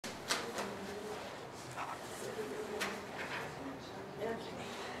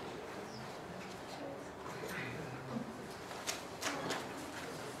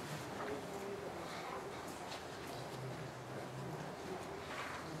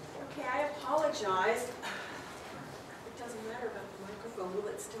Okay, I apologize. It doesn't matter about the microphone. Will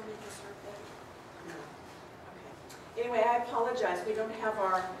it still make us heard better? No. Okay. Anyway, I apologize. We don't have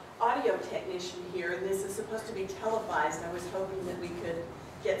our audio technician here, and this is supposed to be televised. I was hoping that we could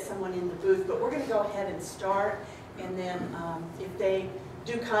get someone in the booth, but we're going to go ahead and start, and then if they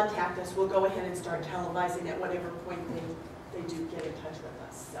do contact us, we'll go ahead and start televising at whatever point they do get in touch with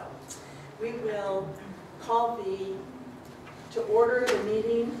us. So we will call to order the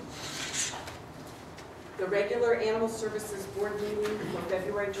meeting, the regular Animal Services Board meeting for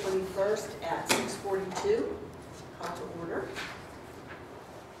February 21st at 6:42. Call to order.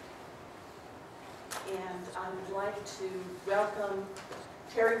 And I would like to welcome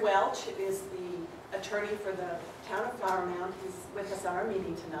Terry Welch, who is the attorney for the town of Flower Mound. He's with us on our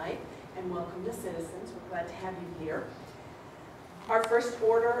meeting tonight. And welcome to citizens. We're glad to have you here. Our first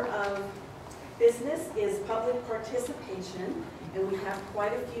order of business is public participation, and we have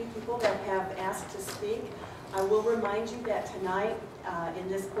quite a few people that have asked to speak. I will remind you that tonight, in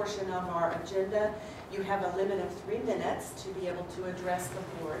this portion of our agenda, you have a limit of 3 minutes to be able to address the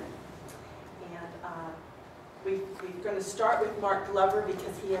board. And we're going to start with Mark Glover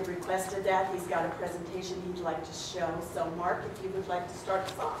because he had requested that. He's got a presentation he'd like to show. So Mark, if you would like to start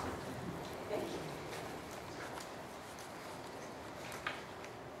us off. Thank you.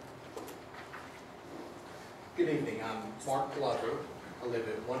 Good evening, I'm Mark Glover. I live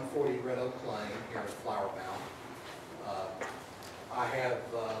at 140 Red Oak Lane here in Flower Mound.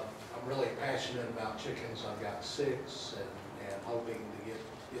 I'm really passionate about chickens. I've got 6 and hoping to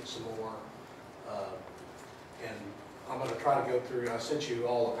get some more. And I'm going to try to go through, I sent you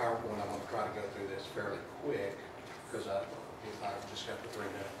all a PowerPoint. I'm going to try to go through this fairly quick because I've just got the 3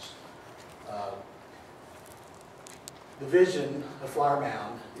 minutes. The vision of Flower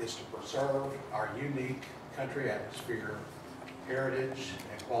Mound is to preserve our unique country atmosphere, heritage,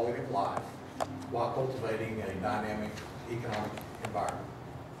 and quality of life while cultivating a dynamic economic environment.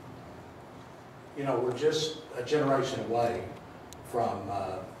 You know, we're just a generation away from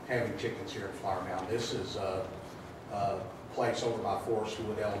having chickens here at Flower Mound. This is a place over by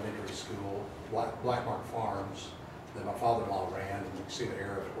Forestwood Elementary School, Blackmark Farms, that my father-in-law ran, and you can see the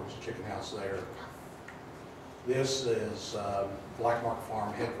arrow towards the chicken house there. This is Blackmark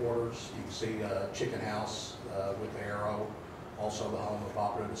Farm headquarters. You can see a chicken house with the arrow. Also the home of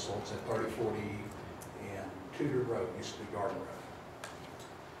Bob Rudisell. It's at 3040 and Tudor Road, used to be Garden Road.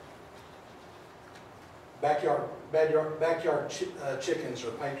 Backyard chickens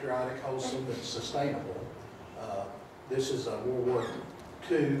are patriotic, wholesome, and sustainable. This is a World War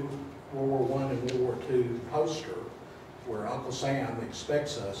II, World War I and World War II poster where Uncle Sam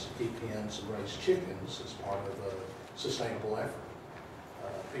expects us to keep hens and raise chickens as part of a sustainable effort.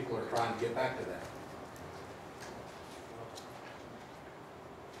 People are trying to get back to that.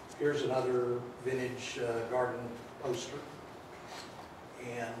 Here's another vintage garden poster.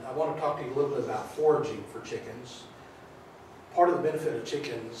 And I want to talk to you a little bit about foraging for chickens. Part of the benefit of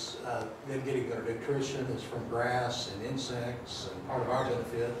chickens, them getting their nutrition, is from grass and insects, and part of our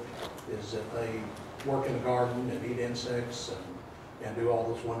benefit is that they work in the garden and eat insects and do all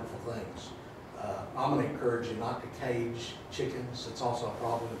those wonderful things. I'm going to encourage you not to cage chickens. It's also a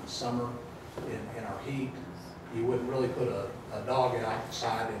problem in the summer in our heat. You wouldn't really put a dog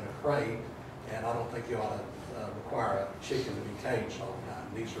outside in a crate, and I don't think you ought to require a chicken to be caged all the time.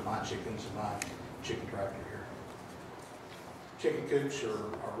 These are my chickens in my chicken tractor here. Chicken coops are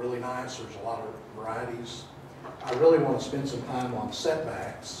really nice. There's a lot of varieties. I really want to spend some time on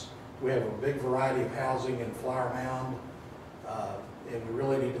setbacks. We have a big variety of housing in Flower Mound, and we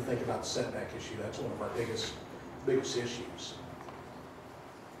really need to think about the setback issue. That's one of our biggest issues.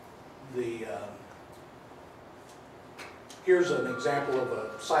 Here's an example of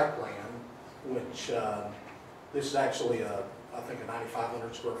a site plan, which this is actually I think a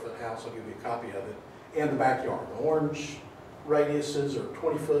 9,500 square foot house. I'll give you a copy of it. And the backyard. The orange radiuses are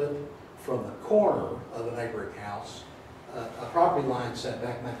 20 foot from the corner of a neighboring house. A property line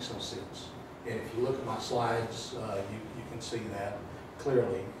setback makes no sense. And if you look at my slides, you can see that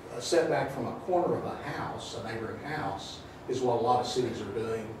clearly. A setback from a corner of a house, a neighboring house, is what a lot of cities are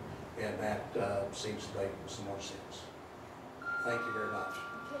doing, and that seems to make some more sense. Thank you very much.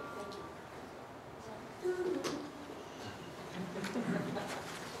 Okay, thank you.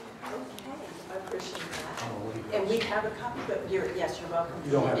 Okay, I appreciate that. And we have a copy, but yes, you're welcome.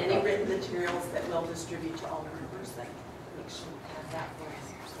 You don't have any written materials that we'll distribute to all the members. That make sure we have that for us.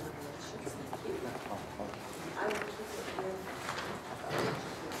 Thank you. I will keep it with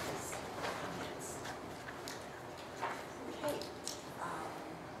okay.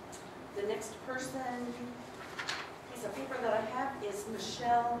 The next person, piece of paper that I have is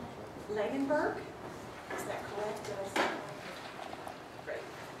Michelle Michelle Langenberg. Is that correct? Did I say that? Great.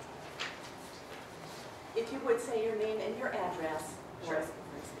 If you would say your name and your address. Sure.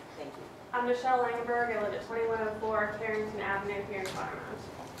 Thank you. I'm Michelle Langenberg. I live at 2104 Carrington Avenue here in Flower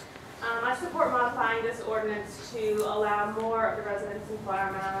Mound. I support modifying this ordinance to allow more of the residents in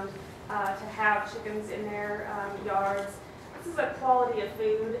Flower Mound to have chickens in their yards. This is a quality of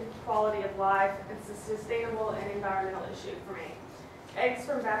food, quality of life. It's a sustainable and environmental issue for me. Eggs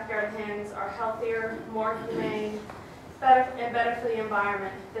from backyard hens are healthier, more humane, better for the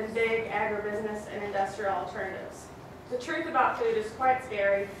environment than big agribusiness and industrial alternatives. The truth about food is quite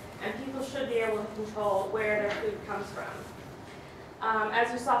scary, and people should be able to control where their food comes from.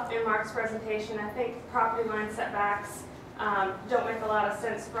 As you saw in Mark's presentation, I think property line setbacks don't make a lot of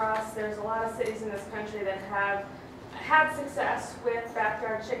sense for us. There's a lot of cities in this country that have had success with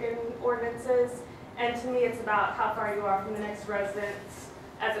backyard chicken ordinances, and to me it's about how far you are from the next residence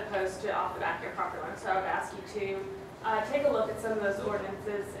as opposed to off the back of your property line. So I would ask you to take a look at some of those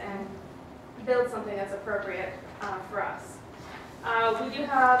ordinances and build something that's appropriate for us. We do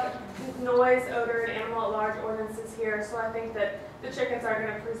have noise, odor, and animal at large ordinances here, so I think that the chickens are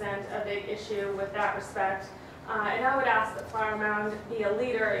going to present a big issue with that respect. And I would ask that Flower Mound be a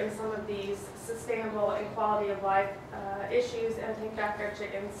leader in some of these sustainable and quality of life issues, and I think backyard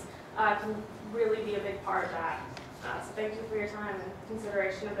chickens can really be a big part of that. So thank you for your time and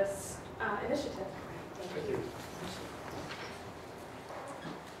consideration of this initiative. Thank you. Okay.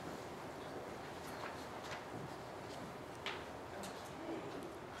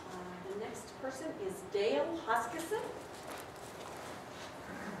 The next person is Dale Hoskison.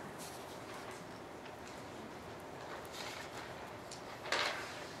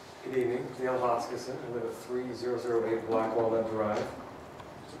 Good evening, Dale Hoskison. I live at 3008 Black Walnut Drive.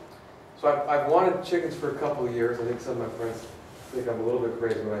 So I've wanted chickens for a couple of years. I think some of my friends think I'm a little bit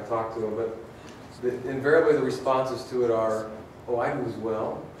crazy when I talk to them, but invariably the responses to it are, oh, I do as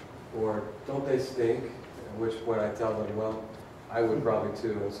well, or don't they stink? At which point I tell them, well, I would probably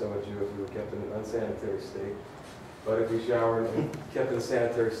too, and so would you if you were kept in an unsanitary state. But if we showered and kept in a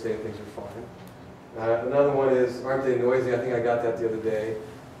sanitary state, things are fine. Another one is, aren't they noisy? I think I got that the other day.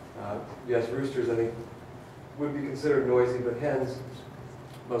 Yes, roosters, I think, would be considered noisy, but hens,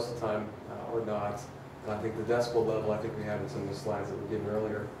 most of the time, are not. And I think the decibel level, I think we had in some of the slides that were given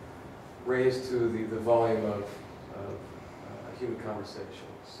earlier, raised to the volume of human conversation.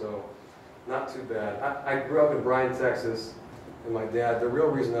 So, not too bad. I grew up in Bryan, Texas, and my dad, the real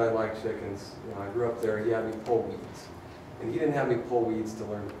reason that I like chickens, I grew up there, he had me pull weeds. And he didn't have me pull weeds to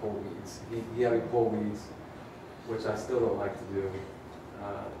learn to pull weeds. He had me pull weeds, which I still don't like to do,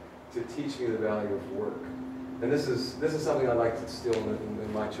 to teach me the value of work. And this is something I'd like to instill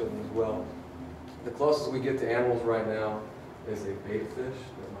in my children as well. The closest we get to animals right now is a bait fish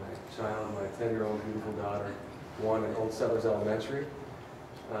that my child, my 10-year-old beautiful daughter, won at Old Settlers Elementary.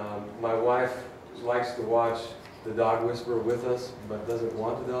 My wife likes to watch The Dog Whisperer with us, but doesn't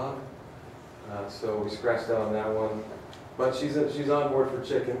want the dog. So we scratched out on that one. But she's on board for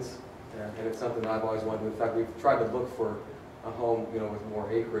chickens, and it's something I've always wanted. In fact, we've tried to look for a home, with more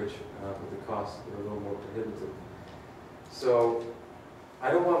acreage, but the costs are a little more prohibitive. So I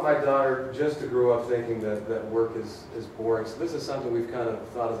don't want my daughter just to grow up thinking that work is boring. So this is something we've kind of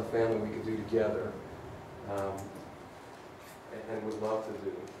thought as a family we could do together, and would love to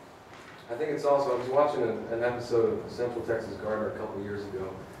do. I think it's also, I was watching an episode of Central Texas Gardener a couple of years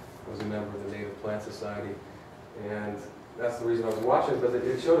ago. I was a member of the Native Plant Society, and that's the reason I was watching it, but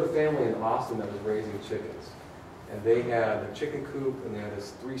it showed a family in Austin that was raising chickens. And they had a chicken coop, and they had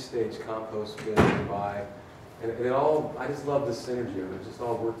this 3-stage compost bin nearby. And it all, I just love the synergy of it. It just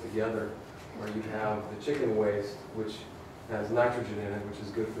all worked together, where you have the chicken waste, which has nitrogen in it, which is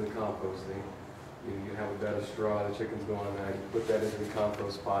good for the composting. You have a bed of straw, the chickens go on that, you put that into the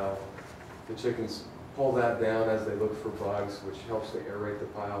compost pile. The chickens pull that down as they look for bugs, which helps to aerate the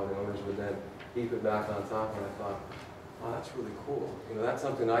pile. The owners would then heap it back on top, and I thought, oh, that's really cool. That's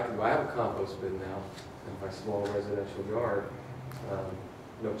something I can do. I have a compost bin now in my small residential yard.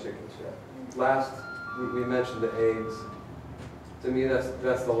 No chickens yet. Last, we mentioned the eggs. To me,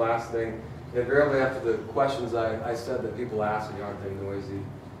 that's the last thing. Invariably, after the questions I said that people ask me, aren't they noisy?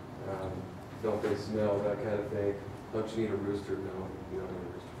 Don't they smell? That kind of thing. Don't you need a rooster? No, you don't need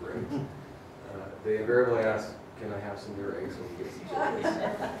a rooster for eggs. They invariably ask, can I have some of your eggs so we get some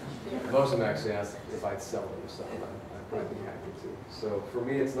chickens? Most of them actually ask if I'd sell them or something. I'd probably be happy to. So for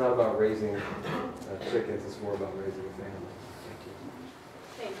me, it's not about raising chickens, it's more about raising a family. Thank you.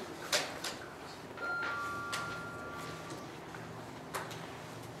 Thank you.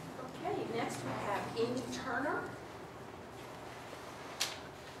 Okay, next we have Amy Turner.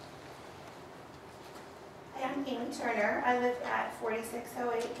 I'm Amy Turner. I live at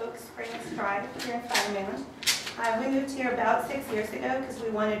 4608 Oak Springs Drive here in Flower Mound. We moved here about 6 years ago because we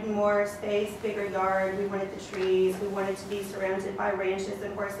wanted more space, bigger yard, we wanted the trees, we wanted to be surrounded by ranches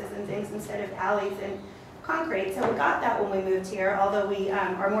and horses and things instead of alleys and concrete. So we got that when we moved here, although we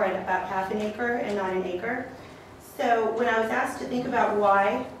are more at about half an acre and not an acre. So when I was asked to think about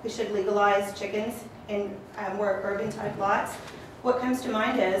why we should legalize chickens in more urban type lots, what comes to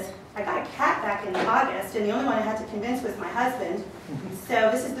mind is I got a cat back in August, and the only one I had to convince was my husband.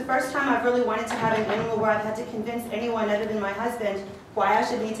 So this is the first time I've really wanted to have an animal where I've had to convince anyone other than my husband why I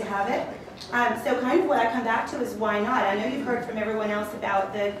should need to have it. So kind of what I come back to is why not. I know you've heard from everyone else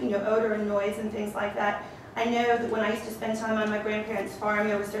about the odor and noise and things like that. I know that when I used to spend time on my grandparents' farm,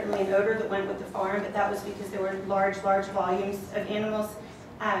 there was certainly an odor that went with the farm, but that was because there were large volumes of animals.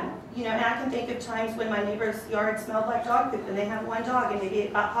 And I can think of times when my neighbor's yard smelled like dog poop, and they have one dog, and maybe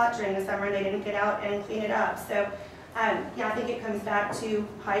it got hot during the summer, and they didn't get out and clean it up. So, yeah, I think it comes back to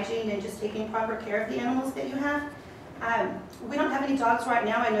hygiene and just taking proper care of the animals that you have. We don't have any dogs right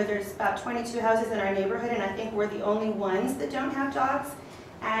now. I know there's about 22 houses in our neighborhood, and I think we're the only ones that don't have dogs.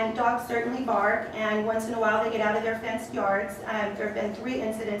 And dogs certainly bark, and once in a while they get out of their fenced yards. There have been 3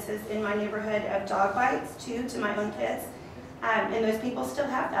 incidences in my neighborhood of dog bites, 2 to my own kids. And those people still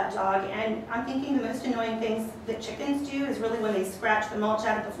have that dog. And I'm thinking the most annoying things that chickens do is really when they scratch the mulch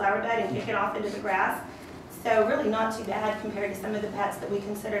out of the flower bed and kick it off into the grass. So really not too bad compared to some of the pets that we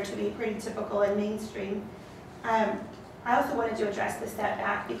consider to be pretty typical and mainstream. I also wanted to address the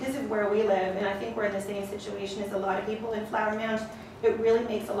setback because of where we live, and I think we're in the same situation as a lot of people in Flower Mound. It really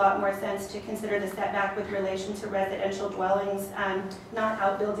makes a lot more sense to consider the setback with relation to residential dwellings, not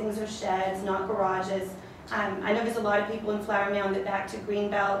outbuildings or sheds, not garages. I know there's a lot of people in Flower Mound that back to green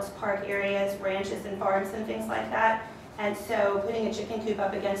belts, park areas, ranches and farms and things like that. And so putting a chicken coop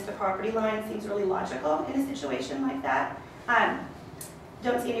up against the property line seems really logical in a situation like that.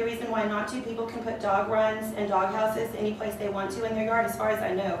 Don't see any reason why not to. People can put dog runs and dog houses any place they want to in their yard, as far as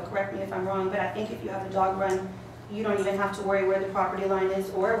I know. Correct me if I'm wrong, but I think if you have a dog run, you don't even have to worry where the property line is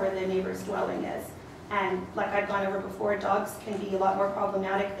or where the neighbor's dwelling is. And like I've gone over before, dogs can be a lot more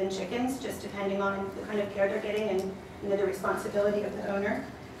problematic than chickens, just depending on the kind of care they're getting and the responsibility of the owner.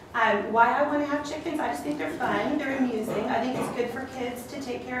 Why I want to have chickens, I just think they're fun, they're amusing. I think it's good for kids to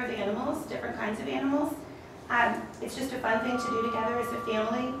take care of animals, different kinds of animals. It's just a fun thing to do together as a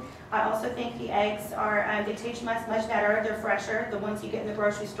family. I also think the eggs are, they taste much better, they're fresher. The ones you get in the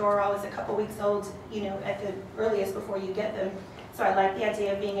grocery store are always a couple weeks old, at the earliest before you get them. So I like the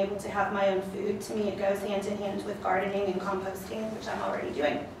idea of being able to have my own food. To me, it goes hand in hand with gardening and composting, which I'm already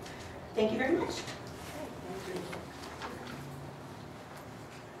doing. Thank you very much.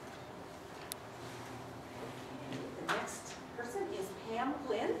 The next person is Pam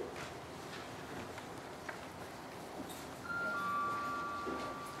Flynn.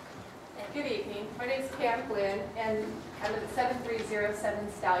 Good evening. My name is Pam Flynn, and I live at 7307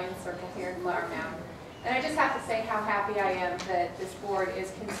 Stallion Circle here in Flower Mound. And I just have to say how happy I am that this board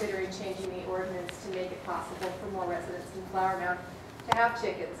is considering changing the ordinance to make it possible for more residents in Flower Mound to have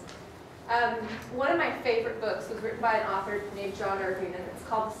chickens. One of my favorite books was written by an author named John Irving, and it's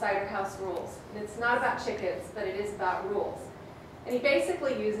called The Cider House Rules. And it's not about chickens, but it is about rules. And he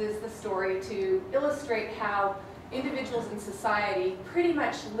basically uses the story to illustrate how individuals in society pretty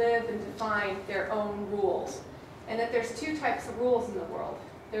much live and define their own rules. And that there's 2 types of rules in the world.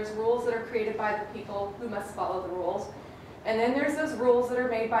 There's rules that are created by the people who must follow the rules. And then there's those rules that are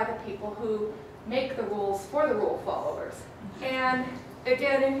made by the people who make the rules for the rule followers. And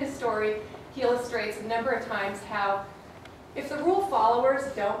again, in his story, he illustrates a number of times how if the rule followers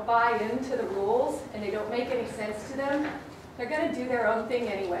don't buy into the rules and they don't make any sense to them, they're going to do their own thing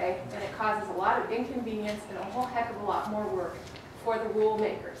anyway, and it causes a lot of inconvenience and a whole heck of a lot more work for the rule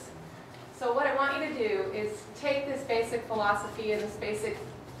makers. So what I want you to do is take this basic philosophy and this basic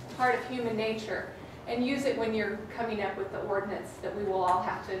part of human nature and use it when you're coming up with the ordinance that we will all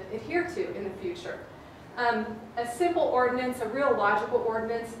have to adhere to in the future. A simple ordinance, a real logical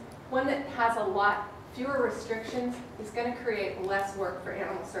ordinance, one that has a lot fewer restrictions, is going to create less work for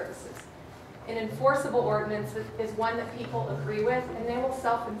animal services. An enforceable ordinance is one that people agree with and they will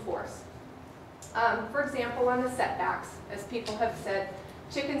self-enforce. For example, on the setbacks, as people have said,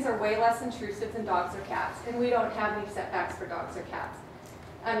 chickens are way less intrusive than dogs or cats, and we don't have any setbacks for dogs or cats.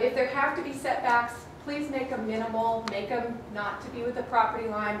 If there have to be setbacks, please make them minimal, make them not to be with the property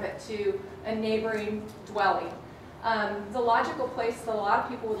line, but to a neighboring dwelling. The logical place that a lot of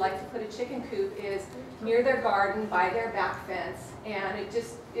people would like to put a chicken coop is near their garden, by their back fence, and it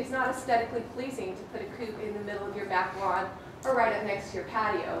just is not aesthetically pleasing to put a coop in the middle of your back lawn or right up next to your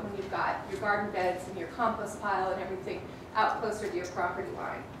patio when you've got your garden beds and your compost pile and everything out closer to your property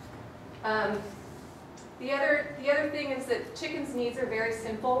line. The other thing is that chickens' needs are very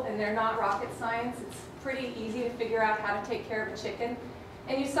simple and they're not rocket science. It's pretty easy to figure out how to take care of a chicken.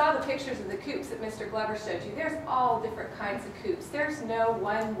 And you saw the pictures of the coops that Mr. Glover showed you. There's all different kinds of coops. There's no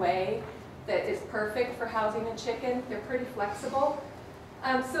one way that is perfect for housing a chicken. They're pretty flexible.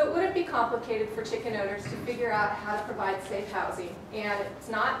 So it wouldn't be complicated for chicken owners to figure out how to provide safe housing. And it's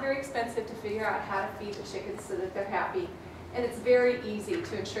not very expensive to figure out how to feed the chickens so that they're happy. And it's very easy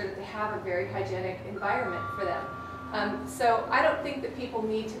to ensure that they have a very hygienic environment for them. So I don't think that people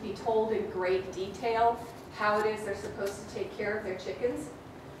need to be told in great detail how it is they're supposed to take care of their chickens.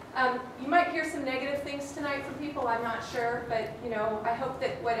 You might hear some negative things tonight from people, I'm not sure, but I hope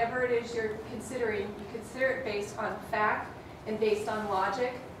that whatever it is you're considering, you consider it based on fact and based on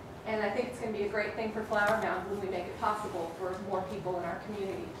logic. And I think it's going to be a great thing for Flower Mound when we make it possible for more people in our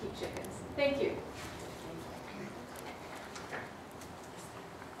community to keep chickens. Thank you.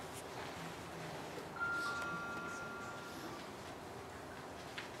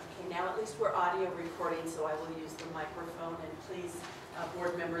 Now at least we're audio recording, so I will use the microphone, and please,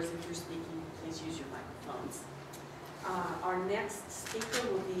 board members, if you're speaking, please use your microphones. Our next speaker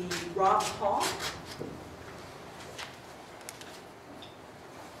will be Rob Paul.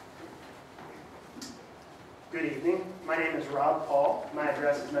 Good evening. My name is Rob Paul. My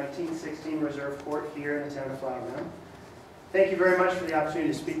address is 1916 Reserve Court here in the town of Flower Mound. Thank you very much for the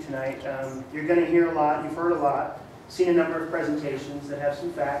opportunity to speak tonight. You're going to hear a lot, you've heard a lot, seen a number of presentations that have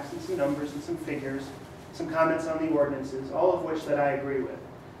some facts and some numbers and some figures, some comments on the ordinances, all of which that I agree with.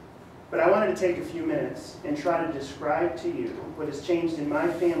 But I wanted to take a few minutes and try to describe to you what has changed in my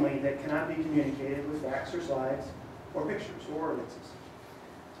family that cannot be communicated with facts or slides or pictures or ordinances.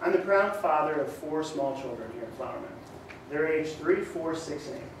 I'm the proud father of 4 small children here in Flower Mound. They're aged 3, 4, 6,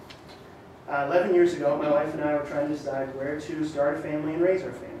 and 8. 11 years ago, my wife and I were trying to decide where to start a family and raise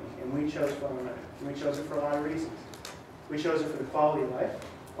our family, and we chose Flower Mound. And we chose it for a lot of reasons. We chose it for the quality of life,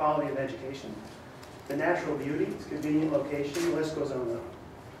 quality of education, the natural beauty, its convenient location, the list goes on and on.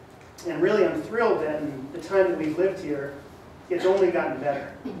 And really, I'm thrilled that in the time that we've lived here, it's only gotten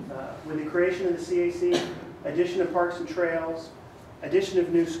better. With the creation of the CAC, addition of parks and trails, addition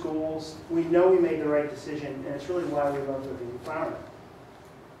of new schools, we know we made the right decision, and it's really why we love living in Flower Mound.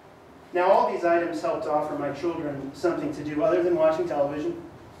 Now, all these items helped offer my children something to do other than watching television,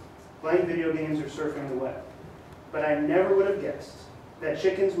 playing video games, or surfing the web. But I never would have guessed that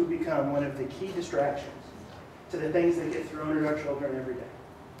chickens would become one of the key distractions to the things that get thrown at our children every day.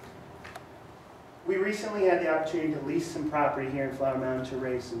 We recently had the opportunity to lease some property here in Flower Mound to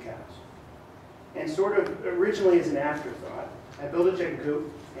raise some cows. And sort of originally as an afterthought, I built a chicken coop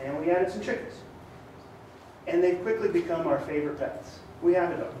and we added some chickens. And they've quickly become our favorite pets. We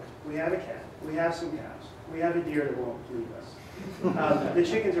have a dog, we have a cat, we have some cows, we have a deer that won't leave us. The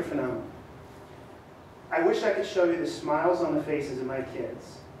chickens are phenomenal. I wish I could show you the smiles on the faces of my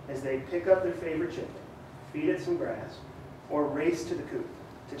kids as they pick up their favorite chicken, feed it some grass, or race to the coop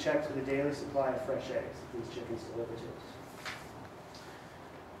to check for the daily supply of fresh eggs that these chickens deliver to us.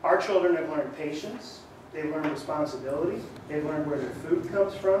 Our children have learned patience, they've learned responsibility, they've learned where their food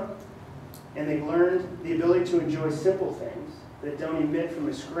comes from, and they've learned the ability to enjoy simple things that don't emit from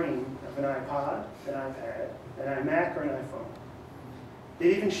a screen of an iPod, an iPad, an iMac, or an iPhone.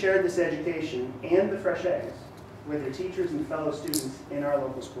 They've even shared this education and the fresh eggs with their teachers and fellow students in our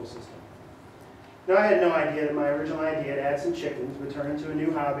local school system. Now, I had no idea that my original idea to add some chickens would turn into a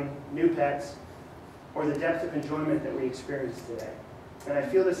new hobby, new pets, or the depth of enjoyment that we experience today. And I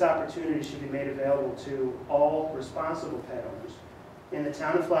feel this opportunity should be made available to all responsible pet owners in the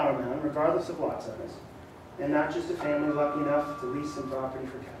town of Flower Mound, regardless of lot size, and not just a family lucky enough to lease some property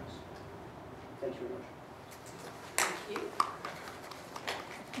for cows. Thank you very much. Thank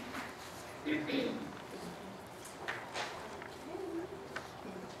you.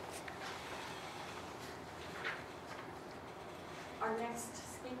 Our next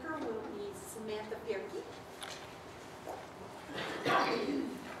speaker will be Samantha Pierke.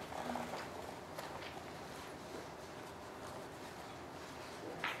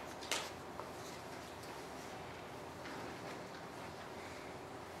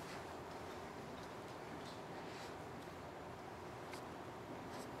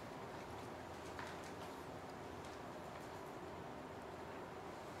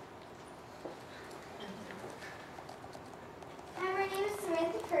 Hi, my name is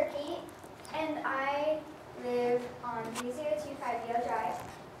Samantha Perky, and I live on 3025 Yale Drive.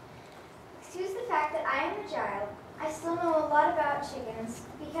 Excuse the fact that I am a child, I still know a lot about chickens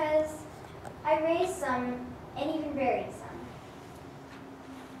because I raised some and even buried some.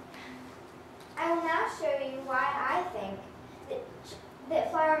 I will now show you why I think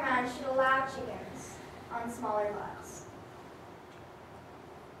that Flower Mound should allow chickens on smaller lots.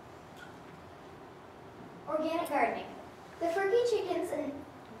 Organic gardening. The Furky chickens and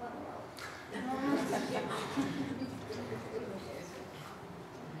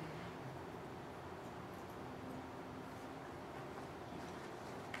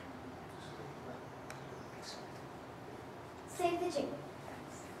Save the Chicken.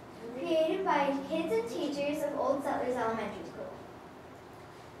 Created by kids and teachers of Old Settlers Elementary School.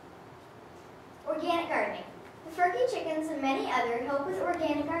 Organic gardening. The Furky chickens and many others help with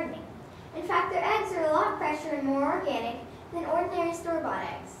organic gardening. In fact, their eggs are a lot fresher and more organic than ordinary store-bought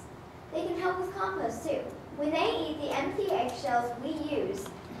eggs. They can help with compost too. When they eat the empty eggshells we use,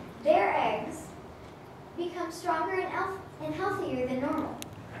 their eggs become stronger and healthier than normal.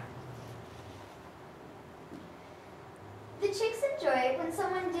 The chicks enjoy it when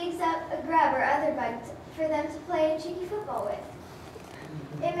someone digs up a grub or other bug for them to play cheeky football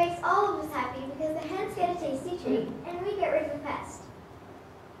with. It makes all of us happy because the hens get a tasty treat and we get rid of the pest.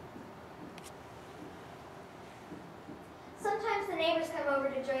 Sometimes the neighbors come over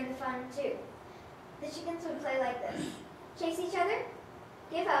to join the fun too. The chickens would play like this. Chase each other,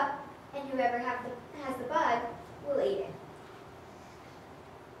 give up, and whoever has the bug will eat it.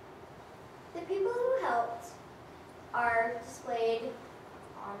 The people who helped are displayed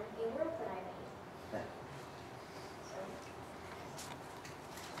on a world that I made.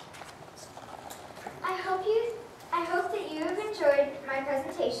 I hope that you have enjoyed my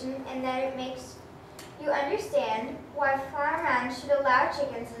presentation and that it makes you understand why Flower Mound should allow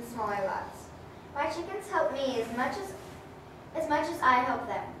chickens in smaller lots. My chickens help me as much as I help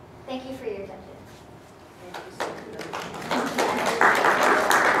them. Thank you for your attention. Thank you so much.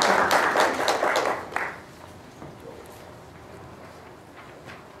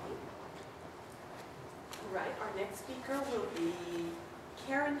 All right, our next speaker will be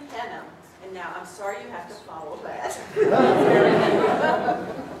Karen Henham. And now, I'm sorry you have to follow that.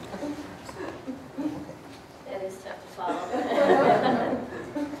 That is tough to follow.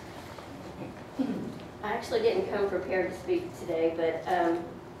 I actually didn't come prepared to speak today, but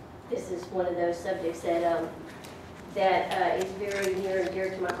this is one of those subjects that is very near and dear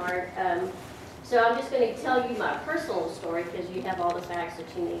to my heart. So I'm just going to tell you my personal story because you have all the facts that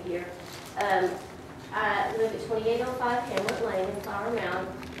you need here. I live at 2805 Hamlet Lane in Flower Mound.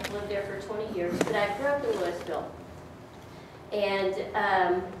 I've lived there for 20 years, but I grew up in Louisville. And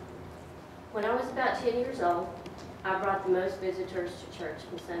when I was about 10 years old, I brought the most visitors to church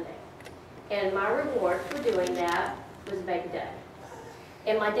on Sunday. And my reward for doing that was a baby duck.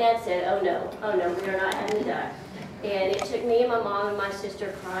 And my dad said, oh no, we are not having a duck. And it took me and my mom and my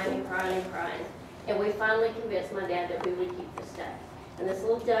sister crying and crying and crying. And we finally convinced my dad that we would keep this duck. And this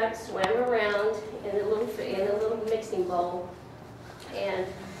little duck swam around in a little mixing bowl. And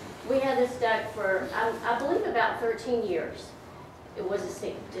we had this duck for, I believe, about 13 years. It was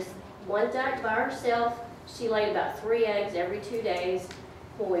just one duck by herself. She laid about 3 eggs every 2 days.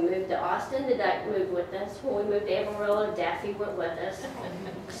 When we moved to Austin, the duck moved with us. When we moved to Amarillo, Daffy went with us.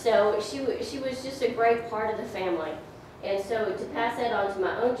 So she was just a great part of the family. And so to pass that on to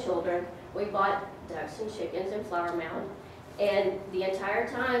my own children, we bought ducks and chickens in Flower Mound. And the entire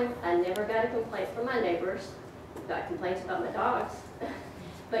time, I never got a complaint from my neighbors. Got complaints about my dogs.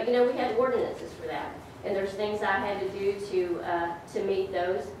 But you know, we had ordinances for that. And there's things I had to do to meet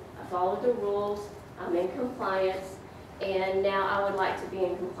those. I followed the rules. I'm in compliance. And now I would like to be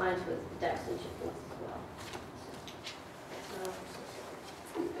in compliance with ducks and chickens as well.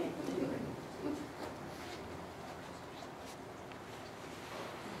 Thank you.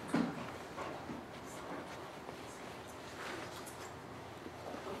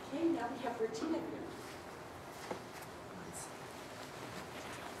 Okay, now we have Regina here.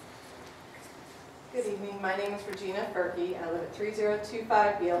 Good evening. My name is Regina Furky. I live at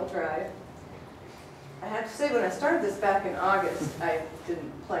 3025 Yale Drive. I have to say, when I started this back in August, I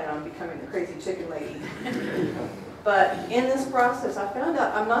didn't plan on becoming the crazy chicken lady. But in this process, I found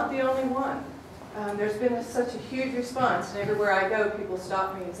out I'm not the only one. There's been such a huge response, and everywhere I go, people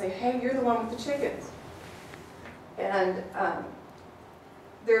stop me and say, hey, you're the one with the chickens. And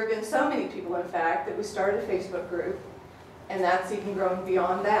there have been so many people, in fact, that we started a Facebook group, and that's even grown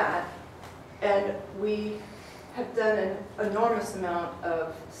beyond that. And we have done an enormous amount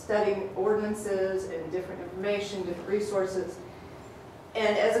of studying ordinances and different information, different resources.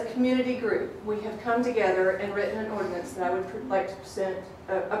 And as a community group, we have come together and written an ordinance that I would like to present,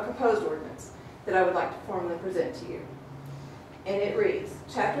 a proposed ordinance that I would like to formally present to you. And it reads,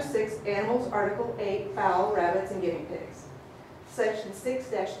 Chapter 6, Animals, Article 8, Fowl, Rabbits, and Guinea Pigs. Section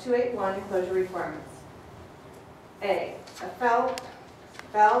 6-281 enclosure requirements. A fowl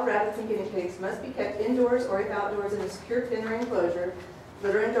rabbits and guinea pigs must be kept indoors or if outdoors in a secure pen or enclosure.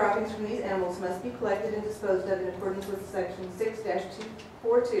 Litter and droppings from these animals must be collected and disposed of in accordance with section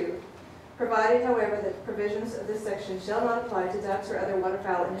 6-242, provided, however, that the provisions of this section shall not apply to ducks or other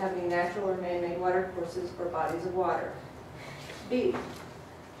waterfowl inhabiting natural or man-made watercourses or bodies of water. B,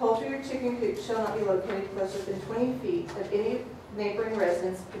 poultry or chicken coops shall not be located closer than 20 feet of any neighboring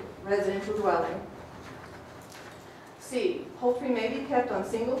residential dwelling. C, poultry may be kept on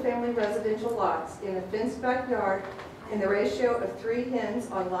single-family residential lots in a fenced backyard in the ratio of 3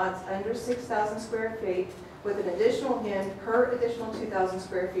 hens on lots under 6,000 square feet with an additional hen per additional 2,000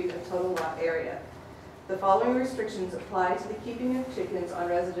 square feet of total lot area. The following restrictions apply to the keeping of chickens on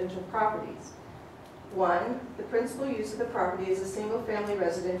residential properties. 1, the principal use of the property is a single-family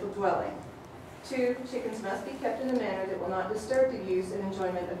residential dwelling. 2, chickens must be kept in a manner that will not disturb the use and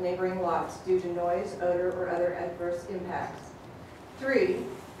enjoyment of neighboring lots due to noise, odor, or other adverse impacts. 3,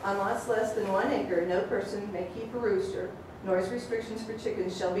 on lots less than 1 acre, no person may keep a rooster. Noise restrictions for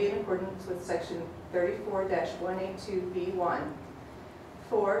chickens shall be in accordance with section 34-182B1.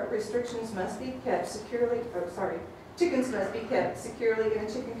 4, restrictions must be kept securely, chickens must be kept securely in a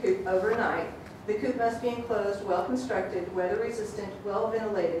chicken coop overnight. The coop must be enclosed, well-constructed, weather-resistant,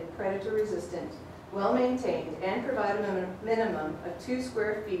 well-ventilated, predator-resistant, well-maintained, and provide a minimum of 2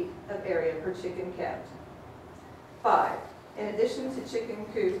 square feet of area per chicken kept. 5, in addition to chicken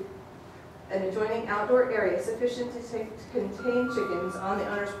coop, an adjoining outdoor area sufficient to contain chickens on the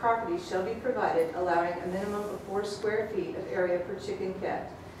owner's property shall be provided, allowing a minimum of 4 square feet of area per chicken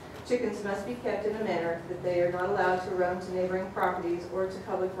kept. Chickens must be kept in a manner that they are not allowed to roam to neighboring properties or to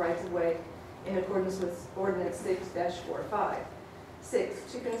public rights-of-way in accordance with ordinance 6-45.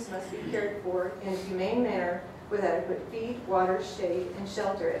 6, chickens must be cared for in a humane manner with adequate feed, water, shade, and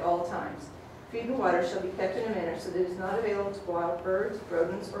shelter at all times. Feed and water shall be kept in a manner so that it is not available to wild birds,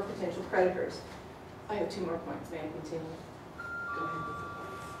 rodents, or potential predators. I have 2 more points. May I continue? Go ahead with the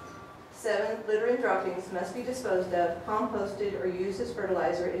points. 7, litter and droppings must be disposed of, composted, or used as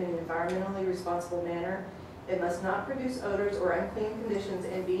fertilizer in an environmentally responsible manner. It must not produce odors or unclean conditions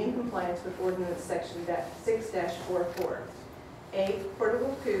and be in compliance with ordinance section 6-44. 8,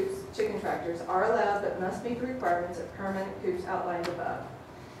 portable coops, chicken tractors, are allowed but must meet the requirements of permanent coops outlined above.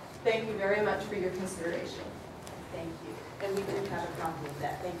 Thank you very much for your consideration. Thank you. And we do have a copy of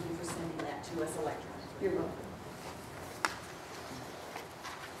that. Thank you for sending that to us electronically. You're welcome.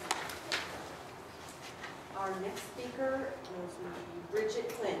 Our next speaker will be Bridget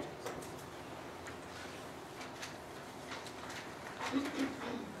Clint.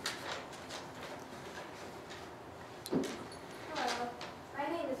 Hello, my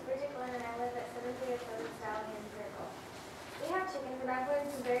name is Bridget Glenn and I live at 737 Stallion Circle. We have chickens and I've learned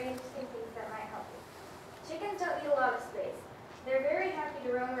some very interesting things that might help you. Chickens don't need a lot of space. They're very happy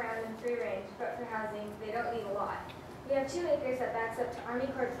to roam around in free range, but for housing, they don't need a lot. We have 2 acres that backs up to Army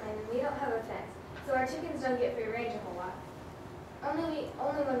Corps land and we don't have a fence, so our chickens don't get free range a whole lot. Only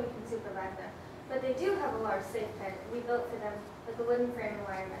when we can supervise them. But they do have a large safe pen we built for them with a wooden frame and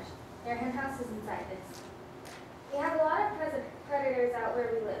wire mesh. Their hen house is inside this. We have a lot of predators out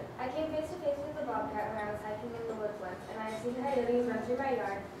where we live. I came face to face with a bobcat when I was hiking in the woods once, and I have seen coyotes run through my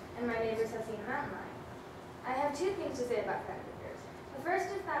yard, and my neighbors have seen a mountain lion. I have 2 things to say about predators. The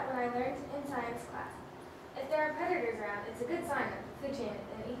first is that when I learned in science class, if there are predators around, it's a good sign that the food chain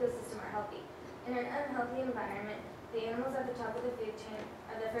and the ecosystem are healthy. In an unhealthy environment, the animals at the top of the food chain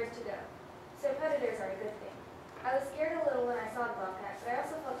are the first to go. So predators are a good thing. I was scared a little when I saw the bobcat, but I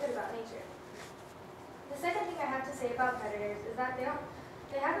also felt good about nature. The second thing I have to say about predators is that they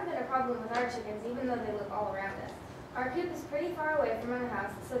haven't been a problem with our chickens, even though they live all around us. Our coop is pretty far away from our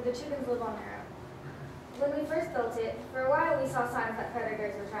house, so the chickens live on their own. When we first built it, for a while we saw signs that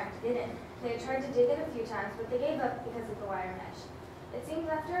predators were trying to get in. They had tried to dig in a few times, but they gave up because of the wire mesh. It seems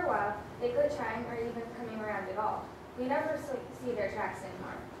after a while, they quit trying or even coming around at all. We never see their tracks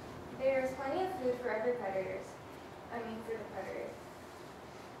anymore. There is plenty of food for the predators.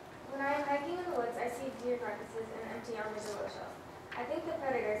 When I am hiking in the woods, I see deer carcasses and empty armadillo shells. I think the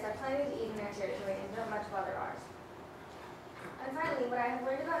predators have plenty to eat in their territory and don't much bother ours. And finally, what I have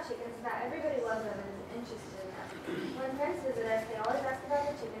learned about chickens is that everybody loves them and is interested in them. When friends visit us, they always ask about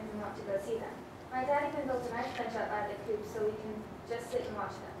the chickens and want to go see them. My dad even built a nice bench up by the coop so we can just sit and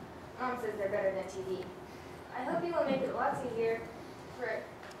watch them. Mom says they're better than TV. I hope you will make it lots easier for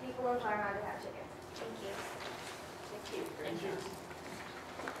people in Flower Mound to have chickens. Thank you. Thank you. Thank you.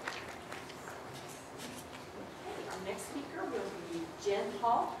 Okay, our next speaker will be Jen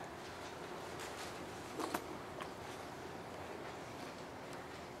Hall.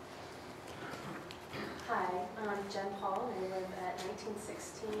 I'm Jen Paul, and I live at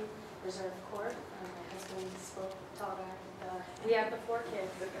 1916 Reserve Court. My husband spoke, taught we have the 4 kids,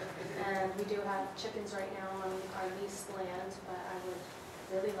 and we do have chickens right now on our leased land, but I would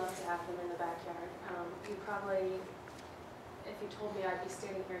really love to have them in the backyard. You probably, if you told me I'd be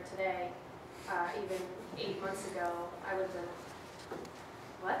standing here today, even 8 months ago, I would have been,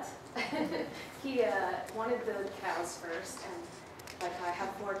 what? He wanted the cows first, and like I have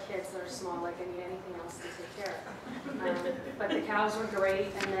 4 kids that are small, like I need anything else to take care of. But the cows were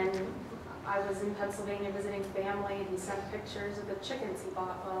great, and then I was in Pennsylvania visiting family, and he sent pictures of the chickens he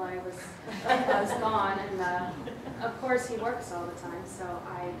bought while I was gone, and of course he works all the time, so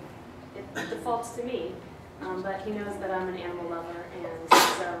it defaults to me. But he knows that I'm an animal lover, and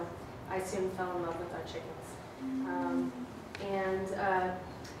so I soon fell in love with our chickens.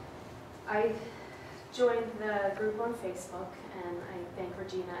 I joined the group on Facebook, and I thank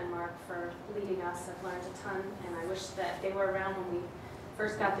Regina and Mark for leading us. I've learned a ton, and I wish that they were around when we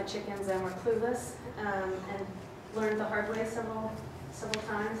first got the chickens and were clueless, and learned the hard way several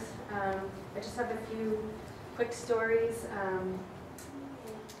times. I just have a few quick stories.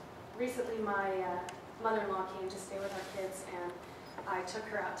 Recently, my mother-in-law came to stay with our kids, and I took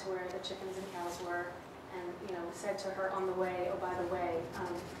her out to where the chickens and cows were, and said to her on the way, oh, by the way,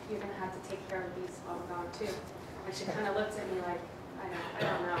 you're going to have to take care of these while we're gone too. And she kind of looked at me like, I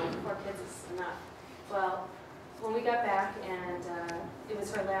don't know, 4 kids is enough. Well, when we got back and it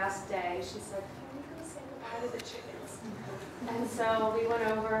was her last day, she said, can we go say goodbye to the chickens? And so we went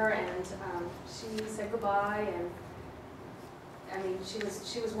over, and she said goodbye, and I mean,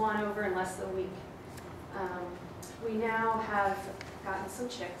 she was won over in less than a week. We now have gotten some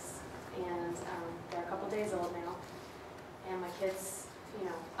chicks, and they're a couple days old now. And my kids,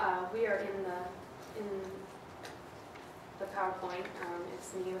 we are in the PowerPoint.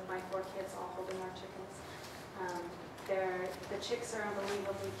 It's me with my 4 kids all holding our chickens. The chicks are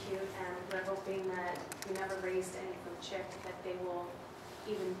unbelievably cute, and we're hoping that we never raised any from chick, that they will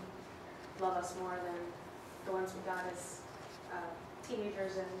even love us more than the ones we got as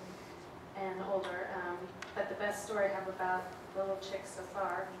teenagers and older. But the best story I have about the little chicks so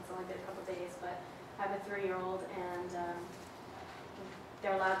far, it's only been a couple days, but I have a 3-year-old, and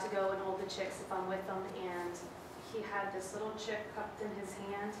they're allowed to go and hold the chicks if I'm with them, and he had this little chick cupped in his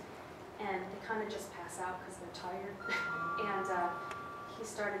hand, and they kind of just pass out because they're tired. And he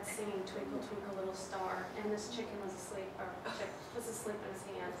started singing Twinkle, Twinkle, Little Star, and this chicken was asleep, or chick was asleep in his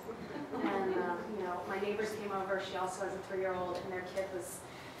hand. And my neighbors came over, she also has a 3-year-old, and their kid was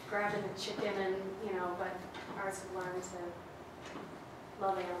grabbing the chicken, and but ours have learned to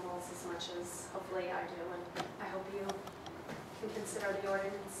love animals as much as hopefully I do, and I hope you can consider the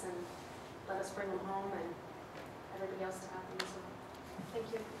ordinance and let us bring them home, and everybody else to have them as well. Thank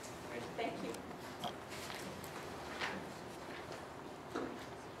you. Great, thank you.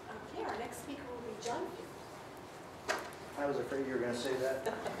 Okay, our next speaker will be John. I was afraid you were going to say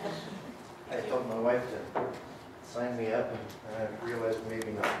that. I told my wife to sign me up, and I realized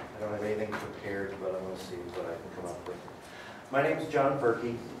maybe not. I don't have anything prepared, but I'm going to see what I can come up with. My name is John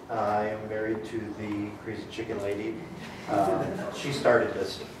Berkey. I am married to the Crazy Chicken Lady. She started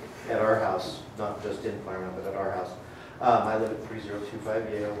this at our house, not just in Flower Mound, but at our house. I live at 3025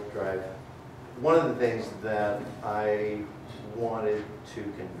 Yale Drive. One of the things that I wanted to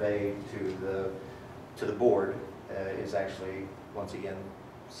convey to the board is actually, once again,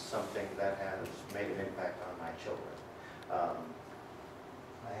 something that has made an impact on my children.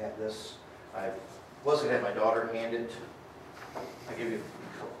 I had this, I was going to have my daughter hand it. I'll give you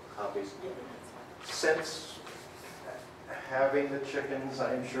a couple copies. Since having the chickens,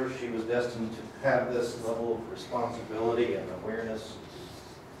 I'm sure she was destined to have this level of responsibility and awareness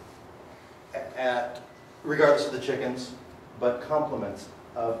regardless of the chickens, but compliments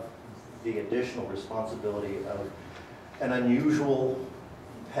of the additional responsibility of an unusual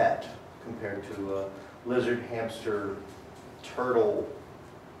pet compared to a lizard, hamster, turtle,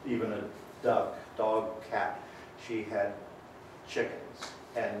 even a duck, dog, cat. She had chickens,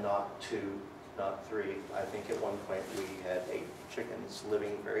 and not 2, not 3. I think at one point we had 8 chickens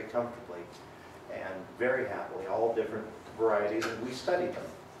living very comfortably and very happily, all different varieties, and we studied them.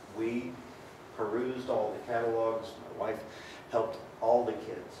 We perused all the catalogs. My wife helped all the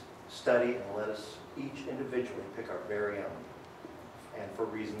kids study and let us each individually pick our very own, and for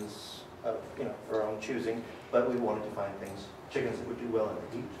reasons of, our own choosing, but we wanted to find things, chickens that would do well in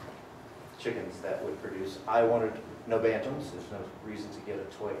the heat, chickens that would produce. I wanted no bantams. There's no reason to get a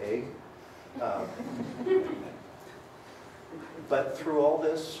toy egg. But through all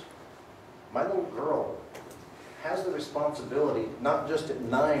this, my little girl has the responsibility, not just at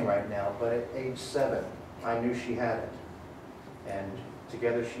 9 right now, but at age 7, I knew she had it. And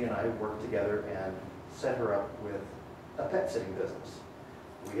together, she and I worked together and set her up with a pet sitting business.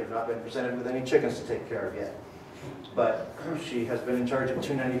 We have not been presented with any chickens to take care of yet, but she has been in charge of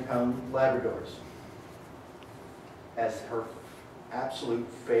 290-pound Labradors as her absolute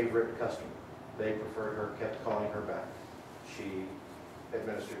favorite customer. They preferred her, kept calling her back. She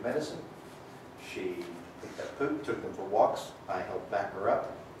administered medicine. She picked up poop, took them for walks. I helped back her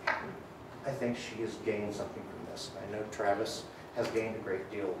up. I think she has gained something from this. I know Travis has gained a great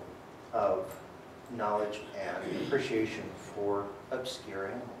deal of knowledge and appreciation for obscure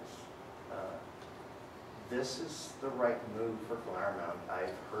animals. This is the right move for Flower Mound.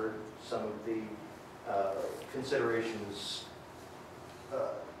 I've heard some of the considerations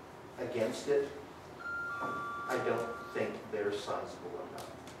against it. I don't think they're sizable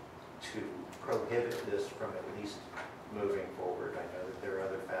enough to prohibit this from at least moving forward. I know that there are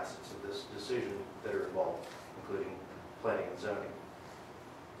other facets of this decision that are involved, including planning and zoning.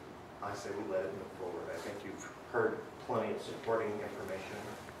 I say we let it move forward. I think you've heard plenty of supporting information.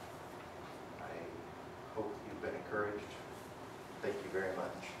 I hope you've been encouraged. Thank you very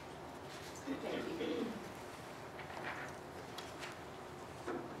much. Thank you.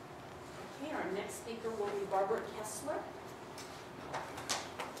 Okay, our next speaker will be Barbara Kessler.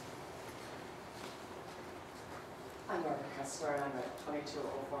 I'm Barbara Kessler, and I'm at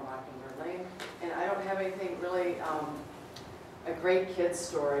 2204 Mockingbird Lane, and I don't have anything really a great kid's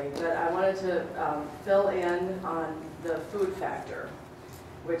story, but I wanted to fill in on the food factor,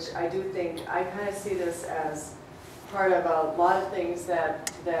 which I do think, I kind of see this as part of a lot of things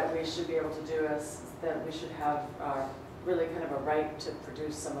that we should be able to do, is that we should have really kind of a right to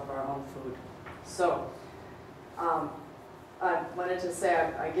produce some of our own food. So I wanted to say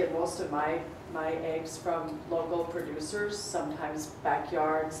I get most of my eggs from local producers, sometimes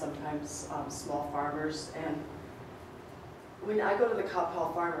backyard, sometimes small farmers. And when I go to the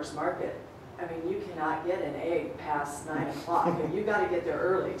Coppell Farmers Market, I mean, you cannot get an egg past 9 o'clock. You got to get there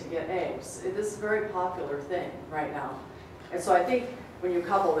early to get eggs. This is a very popular thing right now. And so I think when you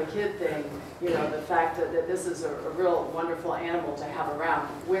couple the kid thing, you know, the fact that this is a real wonderful animal to have around,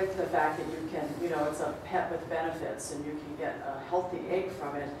 with the fact that you can, you know, it's a pet with benefits and you can get a healthy egg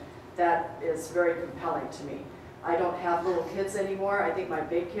from it, that is very compelling to me. I don't have little kids anymore. I think my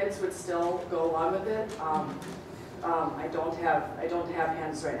big kids would still go along with it. I don't have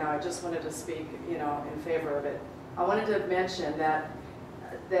hens right now. I just wanted to speak, you know, in favor of it. I wanted to mention that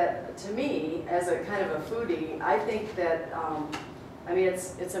to me, as a kind of a foodie, I think that I mean,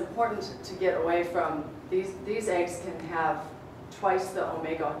 it's important to get away from these eggs can have twice the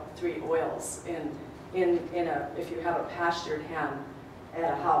omega-3 oils if you have a pastured hen at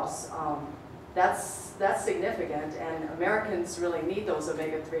a house. That's significant, and Americans really need those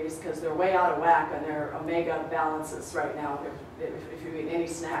omega-3s because they're way out of whack on their omega balances right now if you eat any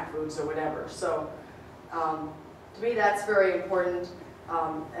snack foods or whatever. So to me, that's very important.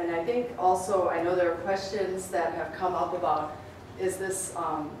 And I think also, I know there are questions that have come up about, is this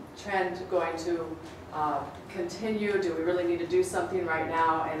trend going to continue? Do we really need to do something right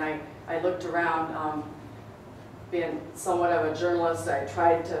now? And I looked around, being somewhat of a journalist, I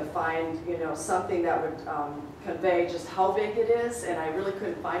tried to find, you know, something that would convey just how big it is, and I really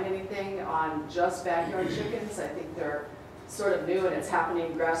couldn't find anything on just backyard chickens. I think they're sort of new and it's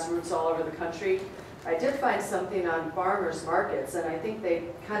happening grassroots all over the country. I did find something on farmers markets, and I think they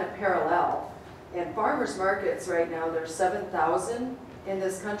kind of parallel. And farmers markets right now, there's 7,000 in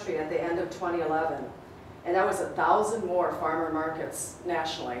this country at the end of 2011. And that was 1,000 more farmer markets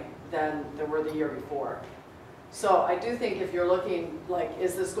nationally than there were the year before. So I do think if you're looking like,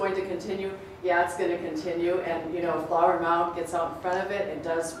 is this going to continue? Yeah, it's going to continue. And you know, Flower Mound gets out in front of it and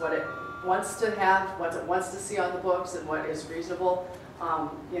does what it wants to have, what it wants to see on the books, and what is reasonable.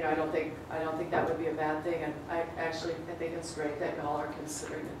 You know, I don't think that would be a bad thing. And I think it's great that y'all are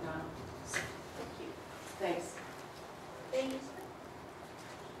considering it now. So, thank you. Thanks. Thank you.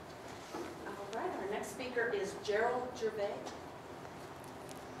 All right, our next speaker is Gerald Gervais.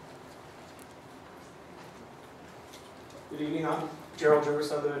 Good evening, I'm Gerald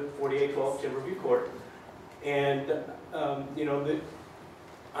Gervais, I'm the 4812 Timberview Court. And, you know,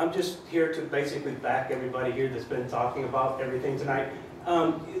 I'm just here to basically back everybody here that's been talking about everything tonight.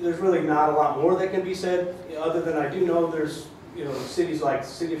 There's really not a lot more that can be said, other than I do know there's, you know, cities like the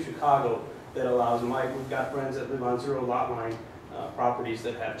city of Chicago that allows them. We've got friends that live on 0 lot line properties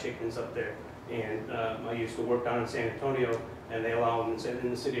that have chickens up there. And I used to work down in San Antonio, and they allow them in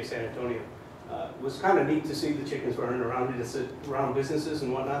the city of San Antonio. It was kind of neat to see the chickens running around businesses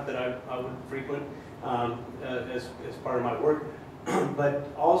and whatnot that I would frequent as part of my work. But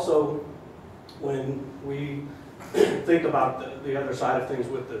also, when we think about the other side of things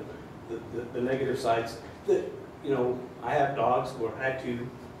with the negative sides, that, you know, I have dogs, or had to,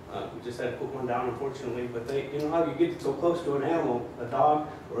 we just had to put one down unfortunately, but they, you know how you get so close to an animal, a dog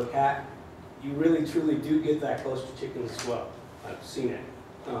or a cat, you really truly do get that close to chickens as well. I've seen it.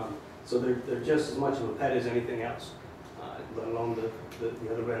 So they're just as much of a pet as anything else, let alone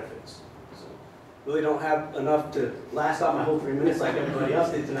the other benefits. So really don't have enough to last out my whole 3 minutes like everybody else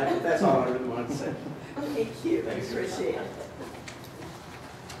did tonight, but that's all I really wanted to say. Thank you. Thanks. Appreciate it.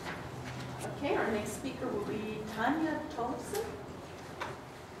 Okay, our next speaker will be Tanya Thompson.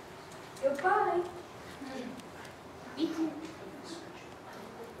 Goodbye.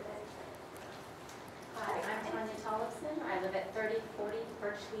 Hi, I'm Tanya Tollefson. I live at 3040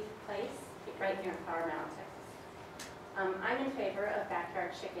 Birchleaf Place, right near Flower Mound, Texas. I'm in favor of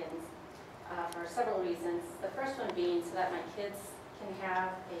backyard chickens for several reasons. The first one being so that my kids can have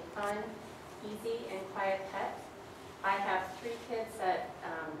a fun, easy, and quiet pet. I have 3 kids that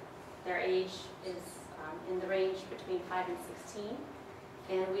their age is in the range between 5 and 16.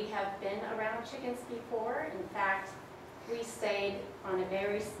 And we have been around chickens before. In fact, we stayed on a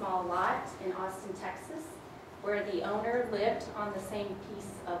very small lot in Austin, Texas, where the owner lived on the same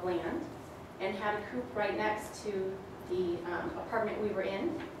piece of land and had a coop right next to the apartment we were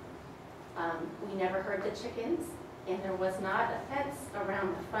in. We never heard the chickens, and there was not a fence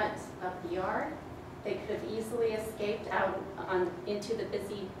around the front of the yard. They could have easily escaped out into the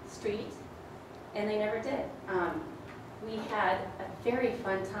busy street, and they never did. We had a very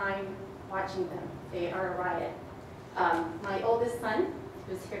fun time watching them. They are a riot. My oldest son,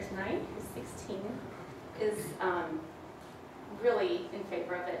 who's here tonight, who's 16, is really in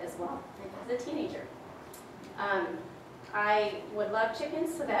favor of it as well, as a teenager. I would love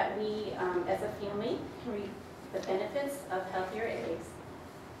chickens so that we, as a family, can reap the benefits of healthier eggs.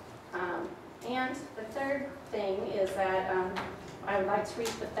 And the third thing is that I would like to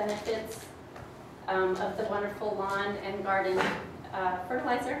reap the benefits of the wonderful lawn and garden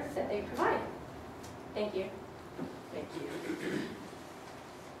fertilizer that they provide. Thank you. Thank you.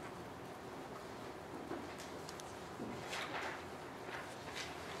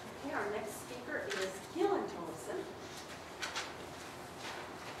 Okay, our next speaker is Gillian Thompson.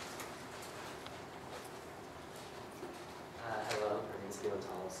 Hello, my name is Gillian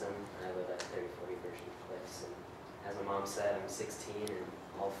Thompson. I live at 3040 Birchleaf Place, and as my mom said, I'm 16 and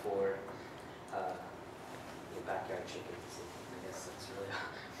all for backyard chickens. I guess that's really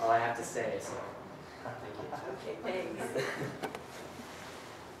all I have to say, so thank you. Okay, thanks.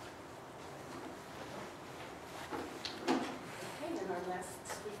 Okay, and our last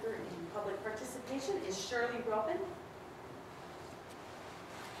speaker in public participation is Shirley Robin.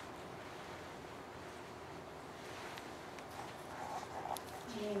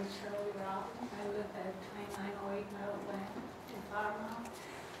 My name is Shirley Robin. I live at 2908 Meadow Lane in Flower Mound.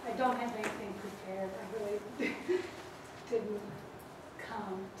 I don't have anything prepared. I really didn't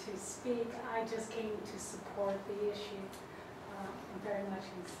come to speak. I just came to support the issue. I'm very much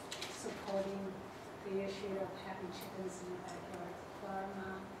in supporting the issue of having chickens in the backyard of Flower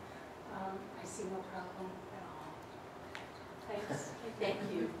Mound. I see no problem at all. Thanks. Thank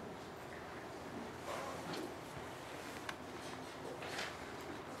you.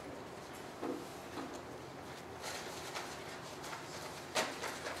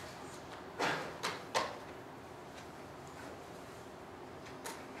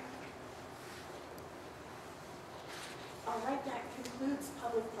 All right, that concludes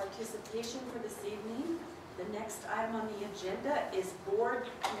public participation for this evening. The next item on the agenda is board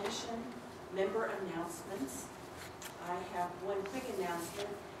commission member announcements. I have one quick announcement,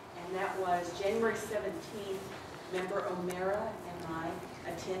 and that was January 17th, Member O'Mara and I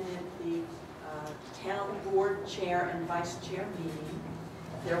attended the town board chair and vice chair meeting.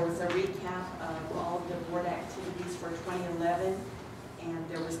 There was a recap of all of the board activities for 2011, and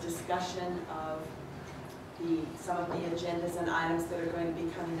there was discussion of some of the agendas and items that are going to be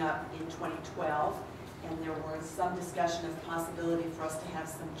coming up in 2012. And there was some discussion of possibility for us to have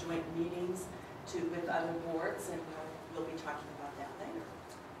some joint meetings with other boards, and we'll be talking about that later.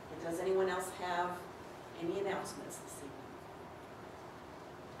 And does anyone else have any announcements this evening?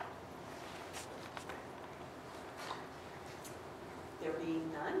 There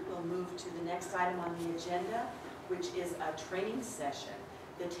being none, we'll move to the next item on the agenda, which is a training session.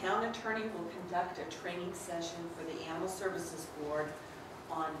 The town attorney will conduct a training session for the Animal Services Board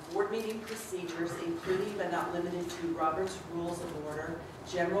on board meeting procedures, including but not limited to Robert's Rules of Order,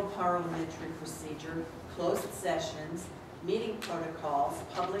 general parliamentary procedure, closed sessions, meeting protocols,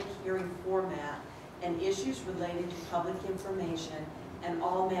 public hearing format, and issues related to public information and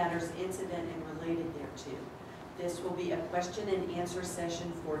all matters incident and related thereto. This will be a question and answer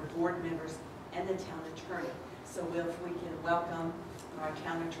session for board members and the town attorney. So if we can welcome our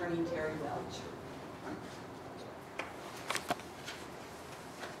town attorney, Terry Welch.